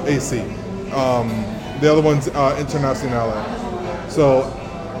watch AC. The other one's Internazionale. So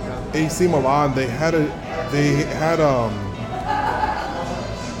AC Milan, they had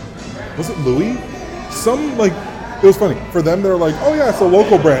was it Louis? It was funny. For them, they're like, oh yeah, it's a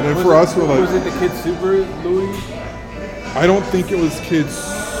local brand. And for us, we're like... Was it the Kid Super Louis? I don't think it was Kid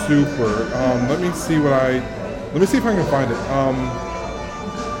Super. Let me see if I can find it.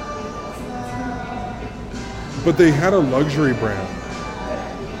 But they had a luxury brand.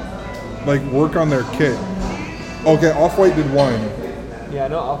 Like, work on their kit. Okay, Off-White did one. Yeah, I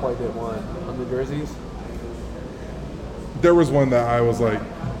know Off-White did one on the jerseys. There was one that I was like,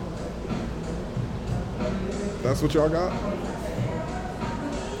 that's what y'all got?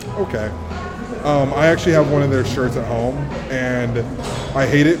 Okay. I actually have one of their shirts at home, and I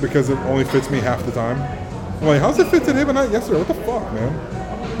hate it because it only fits me half the time. I'm like, how's it fit today but not yesterday? What the fuck, man?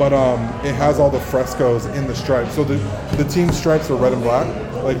 But it has all the frescoes in the stripes. So the team stripes are red and black.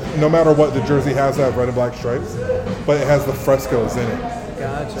 Like, no matter what, the jersey has to have red and black stripes, but it has the frescoes in it.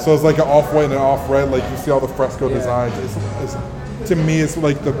 Gotcha. So it's like an off-white and an off-red. Like you see all the fresco Yeah. designs. It's, to me, it's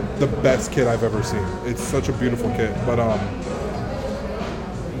like the best kit I've ever seen. It's such a beautiful kit.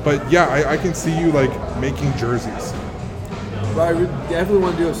 But yeah, I can see you like making jerseys. But I definitely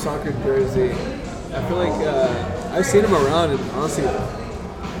want to do a soccer jersey. I feel like I've seen them around, and honestly,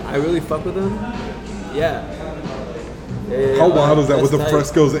 I really fuck with them. Yeah. How wild is that with the tight.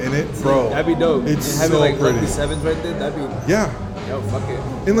 frescoes in it, bro? That'd be dope. It's and having so like pretty. Lucky Sevens right there, that'd be Yeah. yo, fuck it.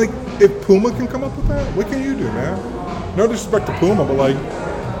 And like, if Puma can come up with that, what can you do, man? No disrespect to Puma, but like,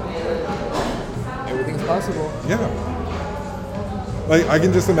 Everything's possible. yeah. Like, I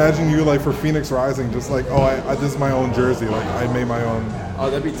can just imagine you like for Phoenix Rising, just like, oh, I this is my own jersey. Like, I made my own. Oh,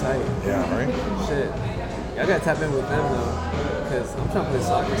 that'd be tight. Yeah, right. Shit. Y'all gotta tap in with them though, because I'm trying to play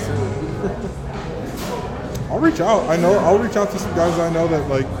soccer soon. I'll reach out. I'll reach out to some guys I know that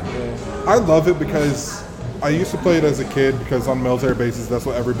like. I love it because I used to play it as a kid because on military bases, that's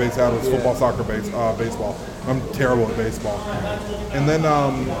what every base had was football, soccer, baseball. I'm terrible at baseball. And then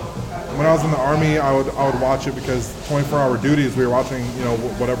when I was in the Army, I would watch it because 24-hour duties, we were watching,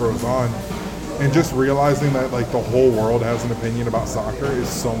 whatever was on. And just realizing that like the whole world has an opinion about soccer is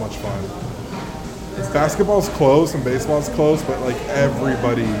so much fun. Basketball's close and baseball's close, but like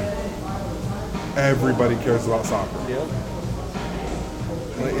everybody cares about soccer. Yep.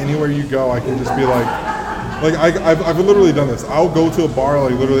 Like anywhere you go, I can just be like I've literally done this. I'll go to a bar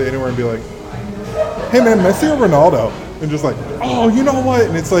like literally anywhere and be like, hey man, Messi or Ronaldo? And just like, oh, you know what?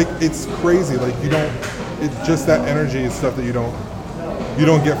 And it's like, it's crazy. Like it's just that energy is stuff that you don't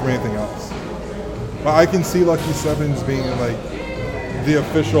get from anything else. But I can see Lucky Sevens being like the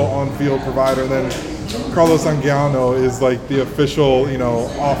official on-field provider. Then Carlos Anguiano is like the official,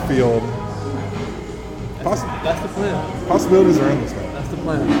 off-field. That's the plan. Possibilities are endless, man. That's the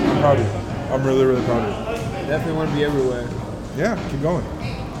plan. I'm proud of you. I'm really, really proud of you. Definitely want to be everywhere. Yeah, keep going.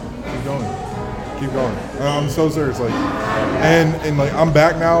 Keep going. I'm so serious. Like, and like I'm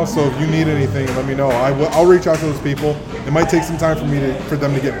back now. So if you need anything, let me know. I'll reach out to those people. It might take some time for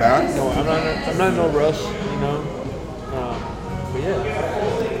them to get back. No, I'm not in no rush. But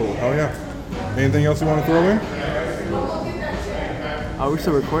yeah. Cool. Oh yeah. Anything else you want to throw in? Oh, we're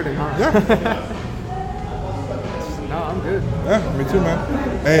still recording, huh? Yeah. No, I'm good. Yeah, me too, man.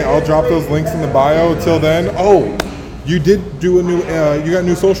 Hey, I'll drop those links in the bio. Till then, you did do a new. You got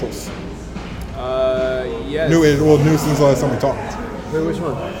new socials. Yes. New since the last time we talked. Wait, which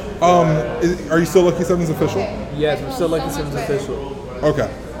one? Are you still Lucky Sevens official? Yes, we're still Lucky Sevens official. Okay.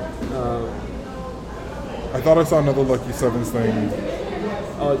 I thought I saw another Lucky Sevens thing.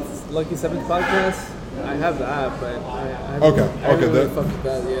 Oh, it's Lucky Sevens podcast. I have the app, but I haven't really fucked with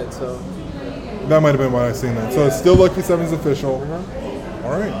that yet. So that might have been why I seen that. So it's still Lucky Sevens official. Uh-huh.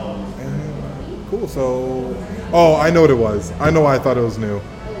 All right. And cool. So, I know what it was. I know why I thought it was new.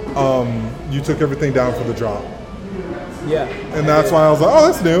 You took everything down for the drop. Yeah. And that's why I was like, oh,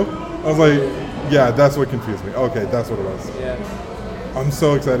 that's new. I was like, yeah, that's what confused me. Okay, that's what it was. Yeah. I'm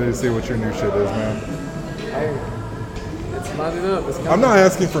so excited to see what your new shit is, man. It's lining up. It's coming. I'm not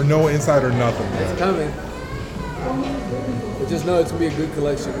asking for no insight or nothing, man. It's coming. But just know it's gonna be a good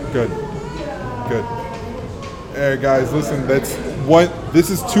collection. Good. Hey guys, listen, this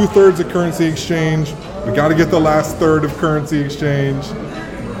is 2/3 of currency exchange. We got to get the last third of currency exchange.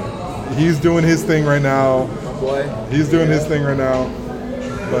 He's doing his thing right now. My boy. He's doing his thing right now.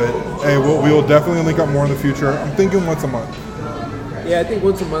 But hey, we will definitely link up more in the future. I'm thinking once a month. Yeah, I think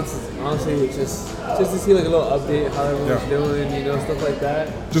once a month is honestly just to see like a little update how everyone's doing, stuff like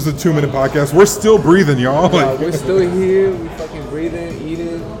that. Just a 2-minute podcast. We're still breathing, y'all. Yeah, we're still here. We fucking breathing,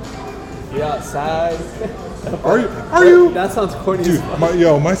 eating. We outside. Are you? That sounds corny Dude, as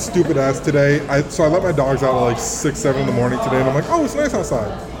fuck. my stupid ass today. I let my dogs out at like 6, 7 in the morning today, and I'm like, oh, it's nice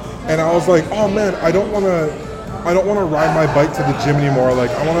outside. And I was like, oh man, I don't want to ride my bike to the gym anymore. Like,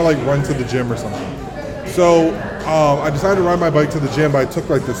 I want to like run to the gym or something. So I decided to ride my bike to the gym, but I took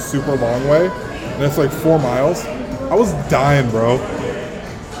like this super long way, and it's like 4 miles. I was dying, bro.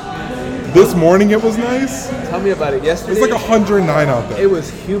 This morning it was nice. Tell me about it. Yesterday It was like 109 out there. It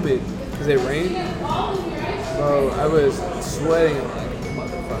was humid because it rained. Bro, I was sweating like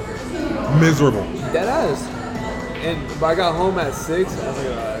a motherfucker. Miserable. Dead ass. But I got home at 6. I was like,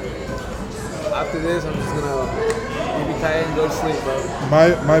 alright. After this, I'm just gonna be tired and go to sleep, bro.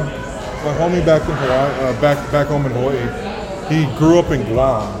 My homie back in Hawaii, back home in Hawaii, he grew up in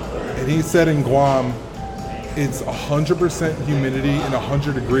Guam, and he said in Guam, it's 100% humidity and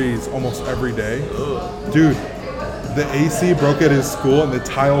 100 degrees almost every day. Ugh. Dude, the AC broke at his school and the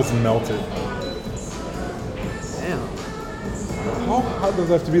tiles melted. Damn. How hot does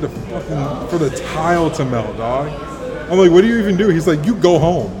it have to be for the tile to melt, dog? I'm like, what do you even do? He's like, you go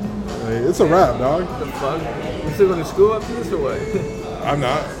home. Like, it's a wrap, dog. What the fuck? You still going to school after this or what? I'm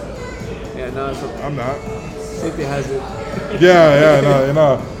not. Yeah, no, it's okay. I'm not. Safety has it. Yeah,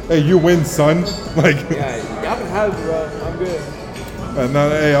 no. Hey, you win, son. Like, Yeah, y'all can have it, bro. I'm good.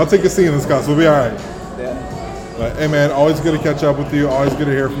 hey, I'll take a seat in this class. We'll be all right. Yeah. But, hey, man, always good to catch up with you. Always good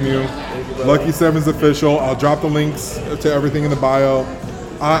to hear from you. Thank you, bro. Lucky Seven's official. I'll drop the links to everything in the bio.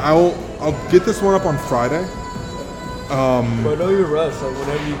 I'll get this one up on Friday. Bro, don't even rush. So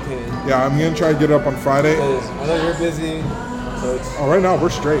whenever you can. Yeah, I'm gonna try to get it up on Friday. Because I know you're busy. So it's. Oh, right now we're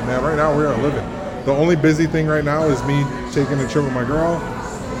straight, man. Right now we are living. The only busy thing right now is me taking a trip with my girl.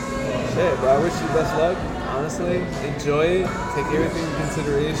 Shit, bro. I wish you best luck. Honestly, enjoy it. Take everything into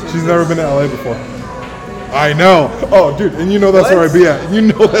consideration. She's never been to LA before. I know. Oh, dude, and you know that's What? where I be at. You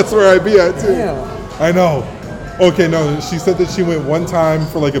know that's where I be at too. Damn. I know. Okay, no, she said that she went one time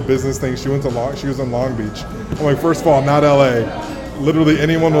for like a business thing. She was in Long Beach. I'm like, first of all, not LA. Literally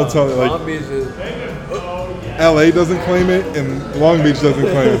anyone will tell you, like, Long Beach is. LA doesn't claim it and Long Beach doesn't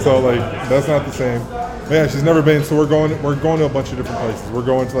claim it. So like that's not the same. But yeah, she's never been, so we're going to a bunch of different places. We're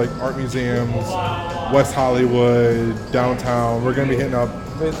going to like art museums, West Hollywood, downtown. We're gonna be hitting up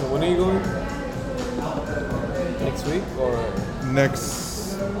Wait, so when are you going? Next week or?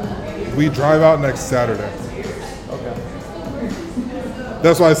 we drive out next Saturday. Okay.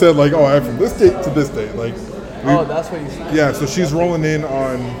 That's why I said like, oh, I have from this date to this date. Like, Oh, that's what you said. yeah. So she's rolling in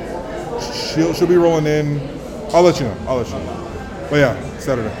on. She'll be rolling in. I'll let you know. But yeah,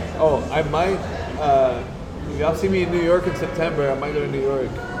 Saturday. Oh, I might. If y'all see me in New York in September, I might go to New York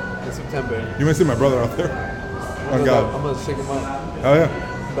in September. You might see my brother out there. On God. I'm gonna shake him up. Hell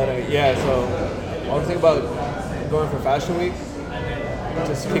yeah. But yeah, so I was thinking about going for Fashion Week,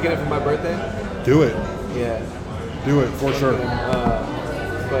 just kicking it for my birthday. Do it. Yeah. Do it for sure.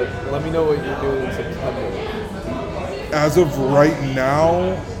 But let me know what you're doing in September. As of right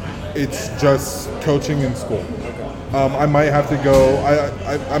now, it's just coaching and school. I might have to go.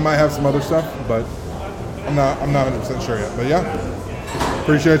 I might have some other stuff, but I'm not 100% sure yet. But yeah,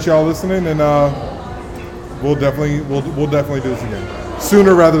 appreciate y'all listening, and we'll definitely do this again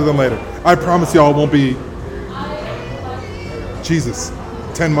sooner rather than later. I promise y'all it won't be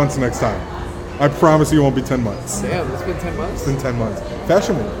 10 months next time. I promise you it won't be 10 months. Damn, it's been 10 months? It's been 10 months.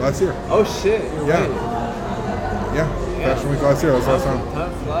 Fashion Week last year. Oh shit, you're Yeah. right. Yeah, Fashion Week last year. That's last time.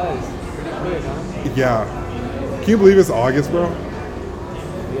 Time flies pretty quick, huh? Yeah. Can you believe it's August, bro?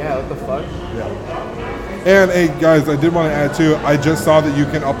 Yeah, what the fuck? Yeah. And hey guys, I did want to add too, I just saw that you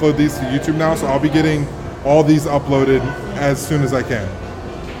can upload these to YouTube now, so I'll be getting all these uploaded as soon as I can.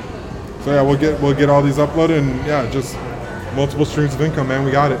 So yeah, we'll get all these uploaded, and yeah, just multiple streams of income, man.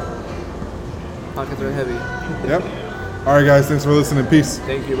 We got it. Pockets are heavy. Yep. All right guys, thanks for listening. Peace.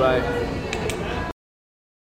 Thank you, bye.